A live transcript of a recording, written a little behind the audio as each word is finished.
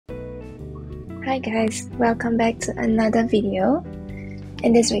Hi guys, welcome back to another video.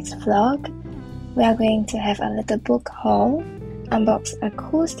 In this week's vlog, we are going to have a little book haul, unbox a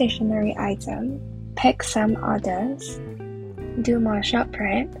cool stationery item, pack some orders, do more shop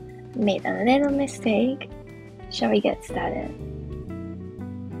prep, made a little mistake. Shall we get started?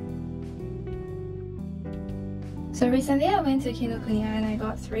 So recently I went to Kinokuniya and I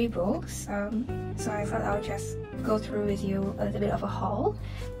got 3 books, so I thought I'll just go through with you a little bit of a haul.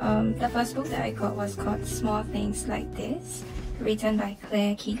 The first book that I got was called Small Things Like This, written by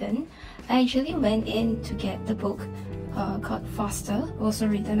Claire Keegan. I actually went in to get the book called Foster, also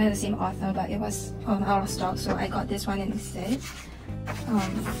written by the same author, but it was out of stock, so I got this one instead.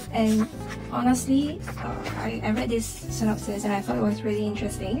 And honestly, I read this synopsis and I thought it was really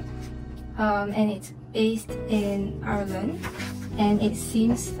interesting. And it's based in Ireland, and it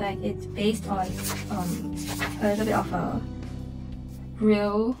seems like it's based on a little bit of a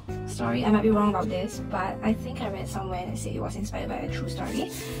real story. I might be wrong about this, but I think I read somewhere that said it was inspired by a true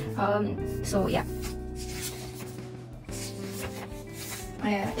story. So yeah.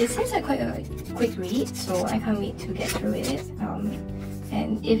 It seems like quite a quick read, so I can't wait to get through it.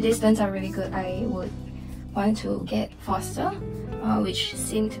 And if this turns out really good, I would want to get Foster, which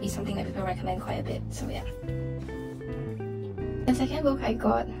seemed to be something that people recommend quite a bit, so yeah. The second book I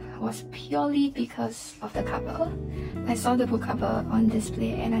got was purely because of the cover. I saw the book cover on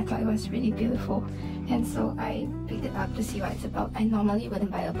display and I thought it was really beautiful, and so I picked it up to see what it's about. I normally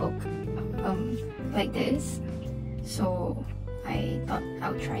wouldn't buy a book like this, so I thought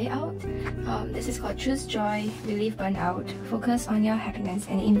I'll try it out. This is called Choose Joy, Relieve Burnout, Focus on Your Happiness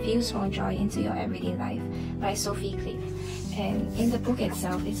and Infuse More Joy into Your Everyday Life by Sophie Cliff. And in the book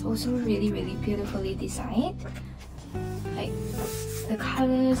itself, it's also really beautifully designed. Like, the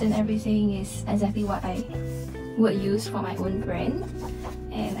colors and everything is exactly what I would use for my own brand,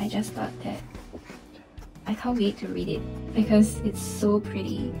 and I just thought that I can't wait to read it because it's so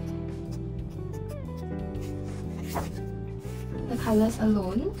pretty. The colors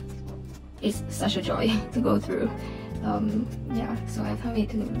alone is such a joy to go through. Yeah, so I can't wait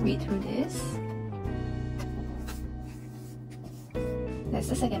to read through this. That's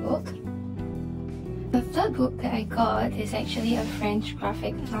the second book. The third book that I got is actually a French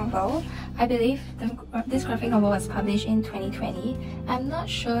graphic novel. I believe this graphic novel was published in 2020. I'm not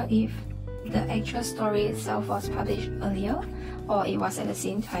sure if the actual story itself was published earlier or it was at the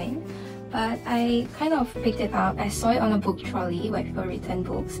same time, but I kind of picked it up. I saw it on a book trolley where people return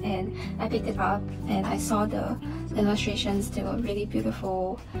books, and I picked it up and I saw the illustrations. They were really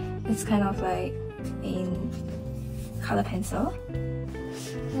beautiful. It's kind of like in color pencil.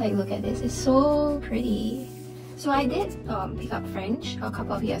 Like, look at this, it's so pretty. So I did pick up French a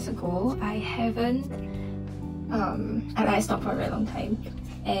couple of years ago. I haven't, I stopped for a very long time.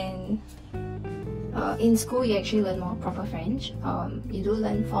 And in school you actually learn more proper French. You do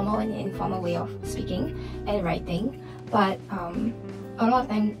learn formal and informal way of speaking and writing, but a lot of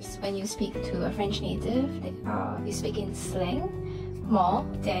times when you speak to a French native, you speak in slang more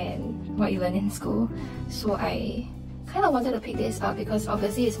than what you learn in school. So I kind of wanted to pick this up because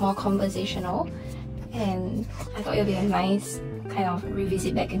obviously it's more conversational, and I thought it would be a nice kind of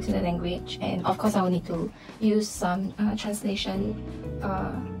revisit back into the language. And of course I will need to use some translation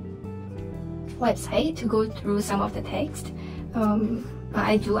website to go through some of the text, but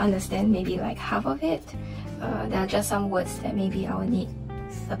I do understand maybe like half of it. There are just some words that maybe I will need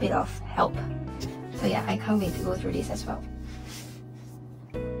a bit of help, so yeah, I can't wait to go through this as well.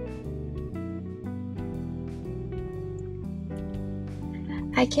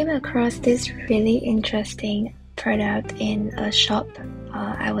 I came across this really interesting product in a shop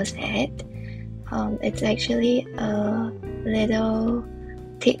I was at. It's actually a little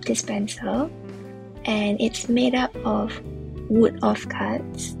tape dispenser, and it's made up of wood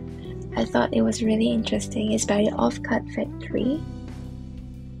offcuts. I thought it was really interesting. It's by the Offcut Factory,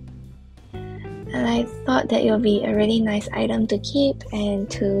 and I thought that it would be a really nice item to keep and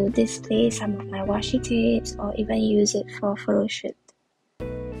to display some of my washi tapes, or even use it for photo shoot.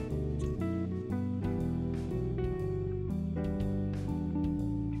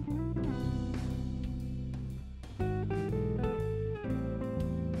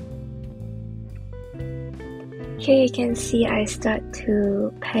 Here you can see I start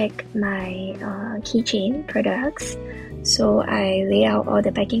to pack my keychain products. So I lay out all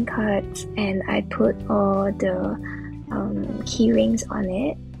the packing cards and I put all the key rings on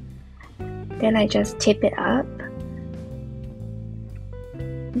it. Then I just tape it up.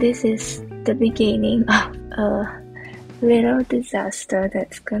 This is the beginning of a little disaster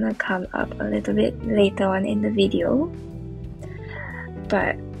that's gonna come up a little bit later on in the video.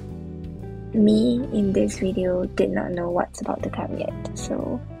 But me in this video did not know what's about to come yet,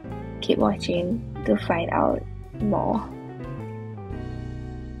 so keep watching to find out more.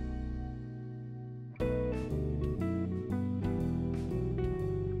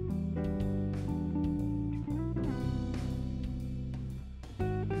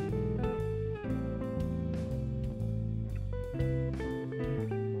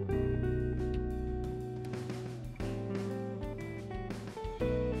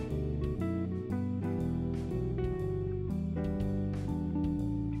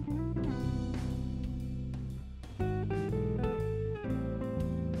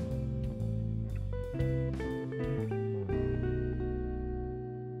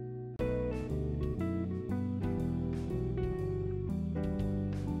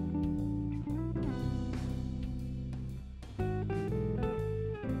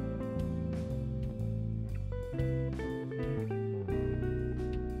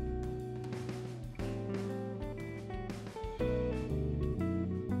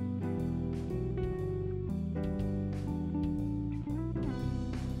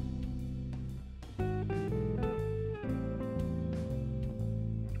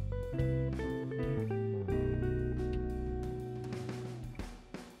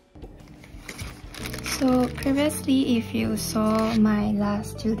 So previously, if you saw my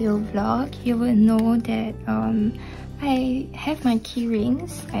last studio vlog, you will know that I have my key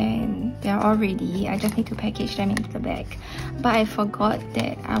rings and they're all ready. I just need to package them into the bag. But I forgot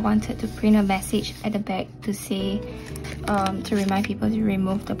that I wanted to print a message at the back to say, to remind people to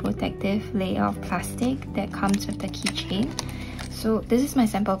remove the protective layer of plastic that comes with the keychain. So this is my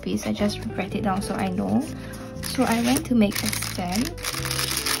sample piece. I just write it down so I know. So I went to make a stamp.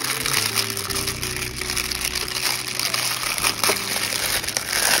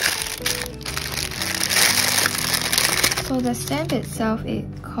 So the stamp itself, it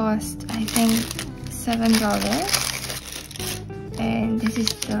cost I think $7, and this is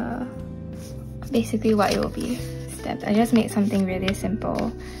the basically what it will be stamped. I just made something really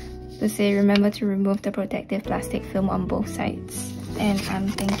simple to say remember to remove the protective plastic film on both sides, and I'm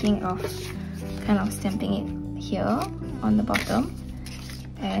thinking of kind of stamping it here on the bottom,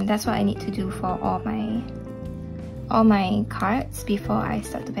 and that's what I need to do for all my cards before I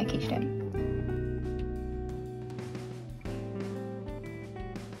start to package them.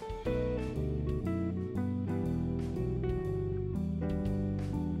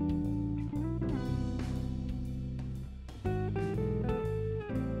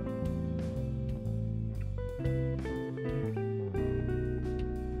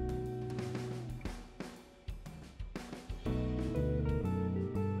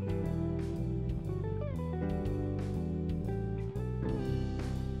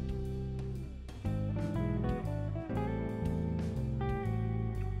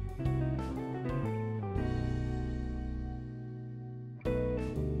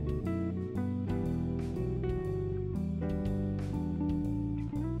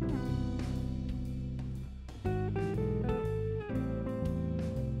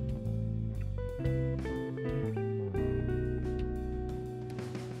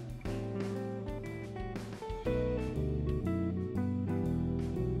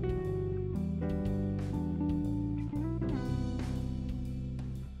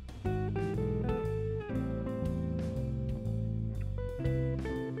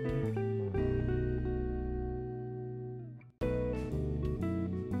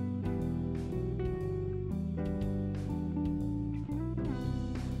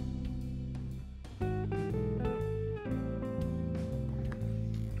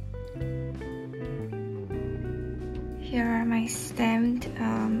 Here are my stamped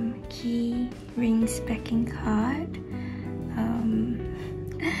key rings packing card.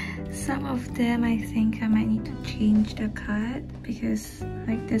 Some of them I think I might need to change the card because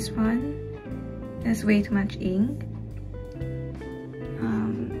like this one, there's way too much ink.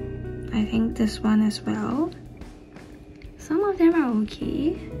 I think this one as well. Some of them are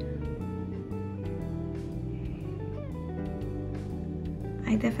okay.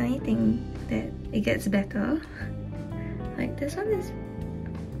 I definitely think that it gets better. Like this one is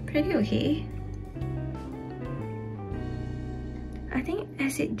pretty okay. I think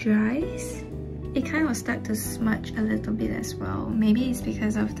as it dries, it kind of starts to smudge a little bit as well. Maybe it's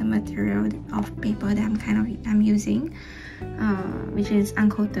because of the material of paper that I'm using, which is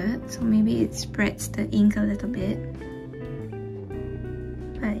uncoated. So maybe it spreads the ink a little bit.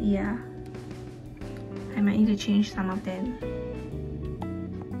 But yeah, I might need to change some of them.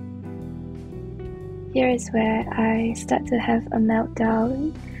 Here is where I start to have a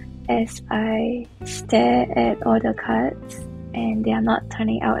meltdown as I stare at all the cards and they are not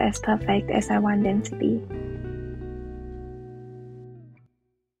turning out as perfect as I want them to be.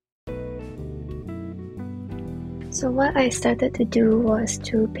 So what I started to do was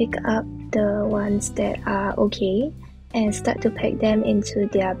to pick up the ones that are okay and start to pack them into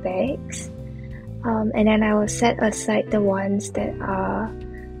their bags. And then I will set aside the ones that are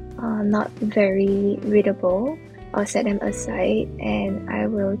not very readable. I'll set them aside and I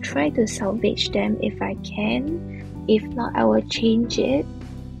will try to salvage them if I can. If not, I will change it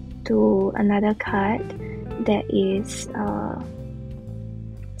to another card that is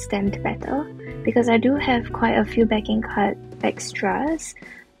stamped better, because I do have quite a few backing card extras.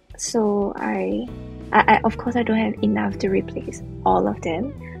 So I of course I don't have enough to replace all of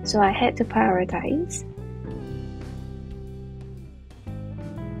them, so I had to prioritize.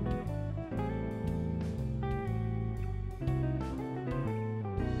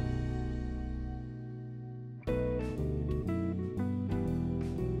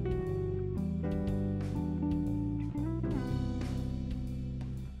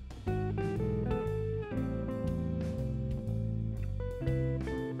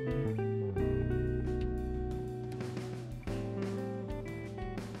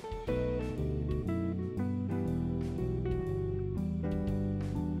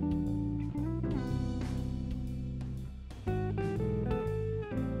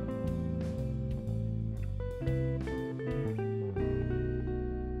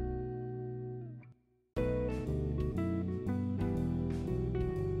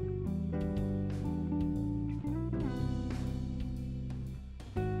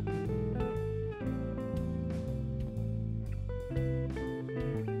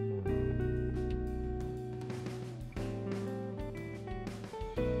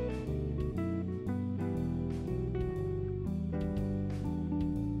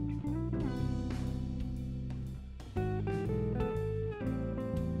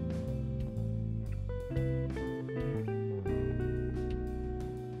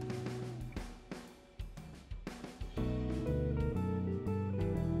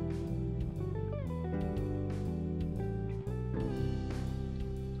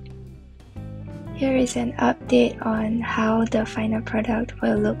 Here is an update on how the final product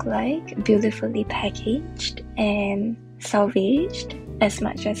will look like, beautifully packaged and salvaged as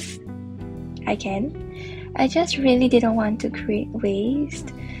much as I can. I just really didn't want to create waste,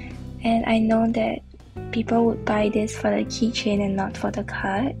 and I know that people would buy this for the keychain and not for the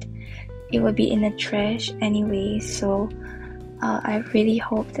card. It would be in the trash anyway, so I really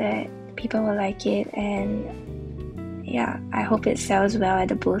hope that people will like it, and yeah, I hope it sells well at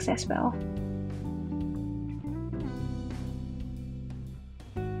the booth as well.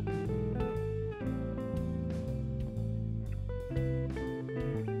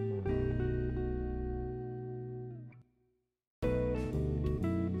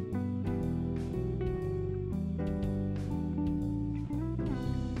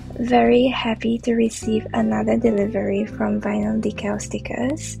 Very happy to receive another delivery from Vinyl Decal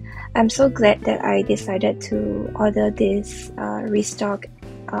Stickers. I'm so glad that I decided to order this restock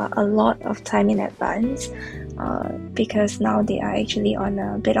a lot of time in advance, because now they are actually on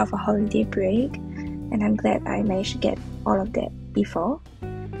a bit of a holiday break, and I'm glad I managed to get all of that before.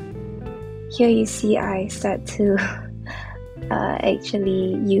 Here you see I start to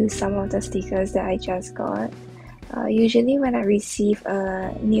actually use some of the stickers that I just got. Usually when I receive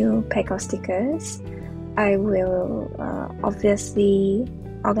a new pack of stickers, I will obviously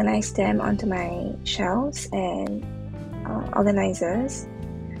organize them onto my shelves and organizers.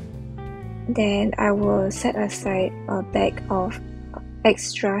 Then I will set aside a bag of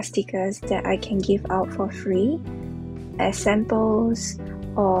extra stickers that I can give out for free as samples,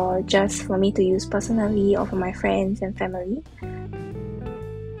 or just for me to use personally or for my friends and family.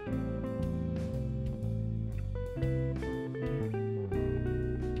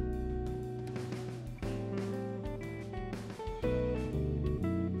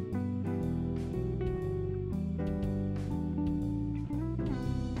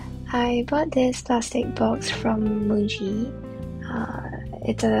 I bought this plastic box from Muji.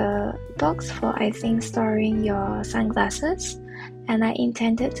 It's a box for, I think, storing your sunglasses, and I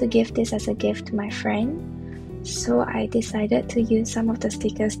intended to give this as a gift to my friend. So I decided to use some of the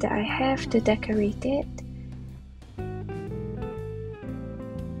stickers that I have to decorate it.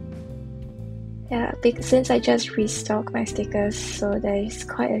 Yeah, since I just restocked my stickers, so there is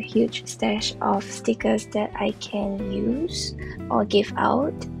quite a huge stash of stickers that I can use or give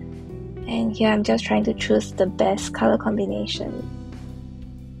out. And here I'm just trying to choose the best color combination.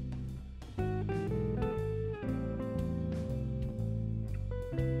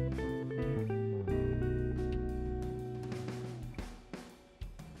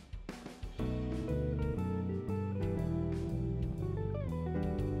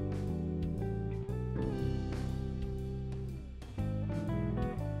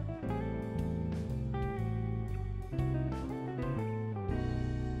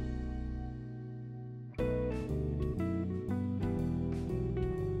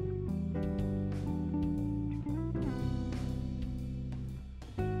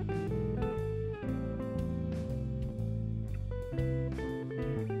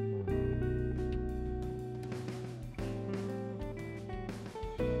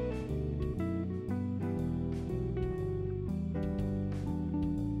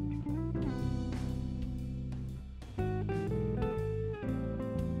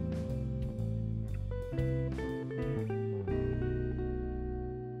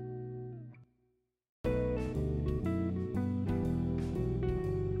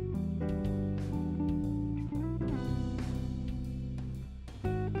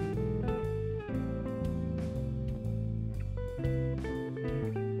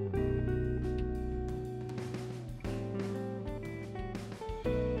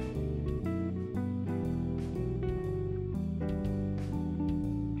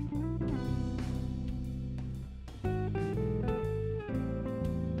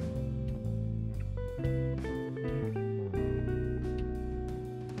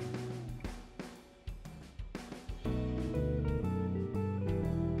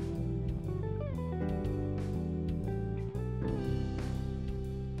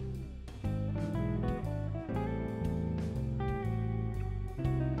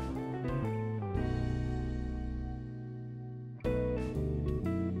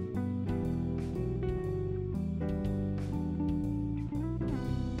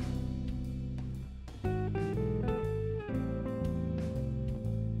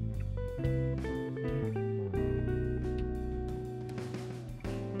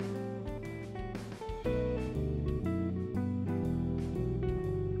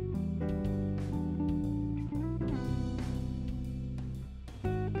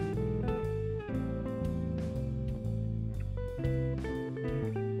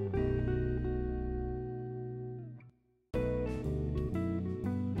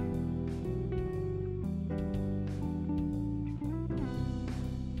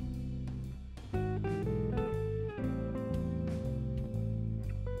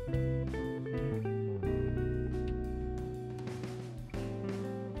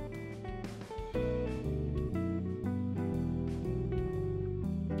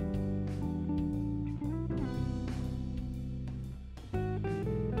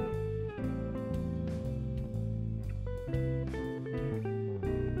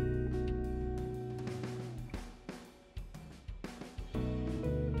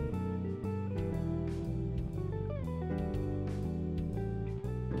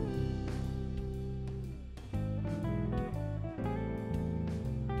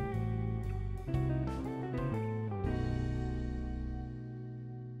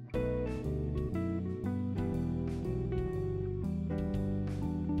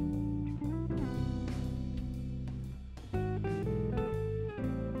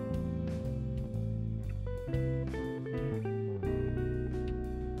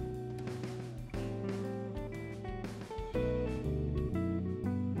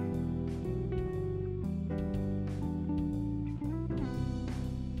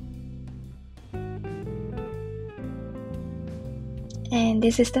 And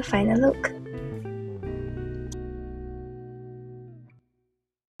this is the final look.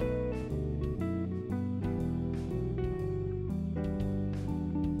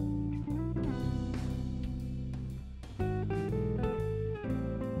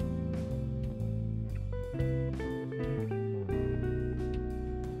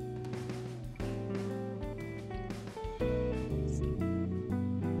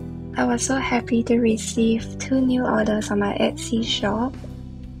 I was so happy to receive 2 new orders on my Etsy shop,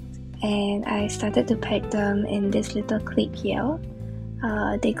 and I started to pack them in this little clip here.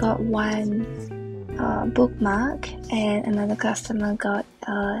 They got one bookmark, and another customer got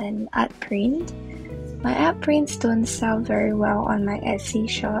an art print. My art prints don't sell very well on my Etsy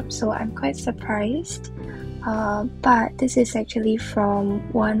shop, so I'm quite surprised. But this is actually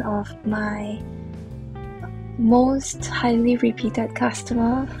from one of my most highly repeated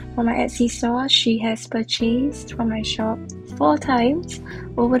customer from my Etsy store. She has purchased from my shop 4 times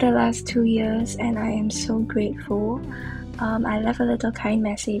over the last 2 years, and I am so grateful. I left a little kind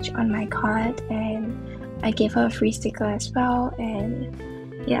message on my card, and I gave her a free sticker as well. And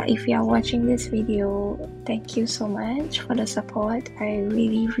yeah, if you are watching this video, thank you so much for the support. I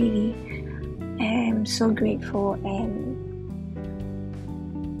really am so grateful, and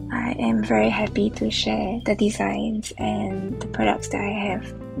I am very happy to share the designs and the products that I have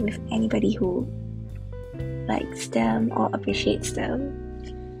with anybody who likes them or appreciates them.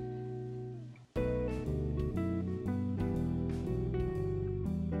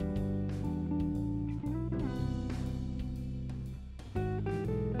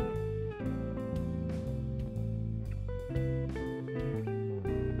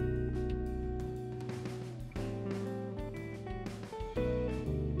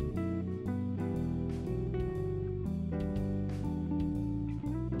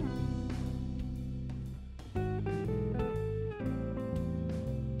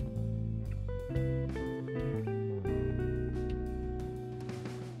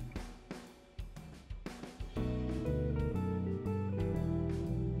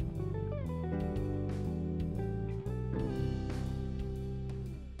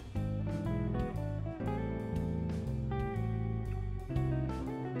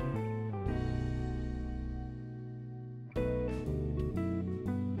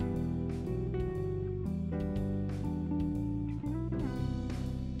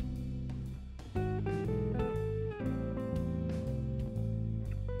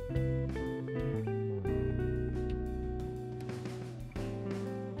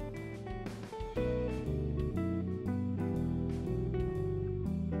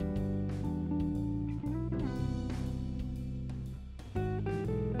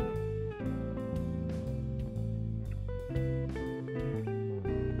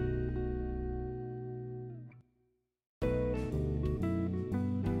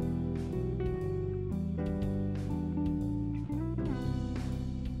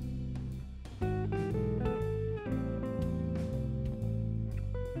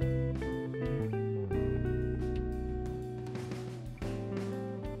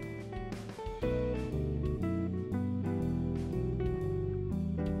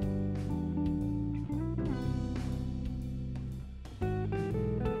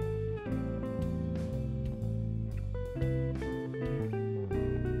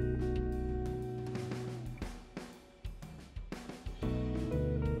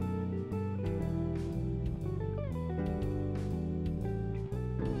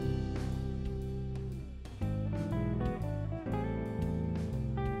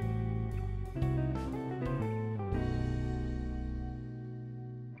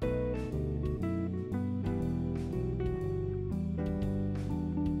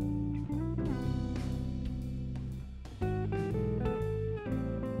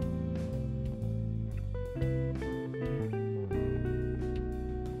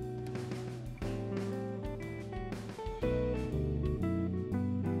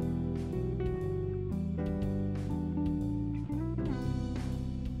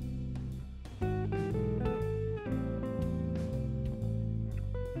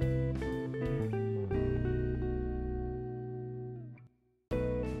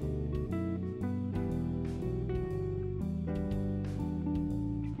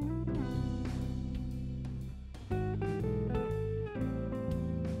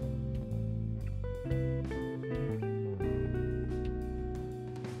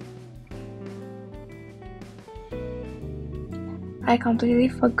 I completely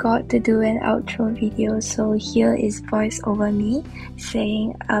forgot to do an outro video, so here is voice over me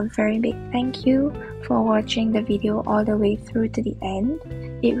saying a very big thank you for watching the video all the way through to the end.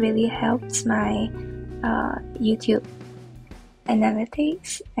 It really helps my YouTube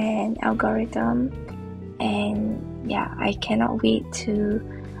analytics and algorithm, and yeah, I cannot wait to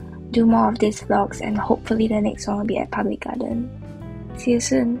do more of these vlogs, and hopefully the next one will be at Public Garden. See you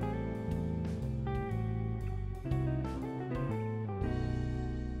soon!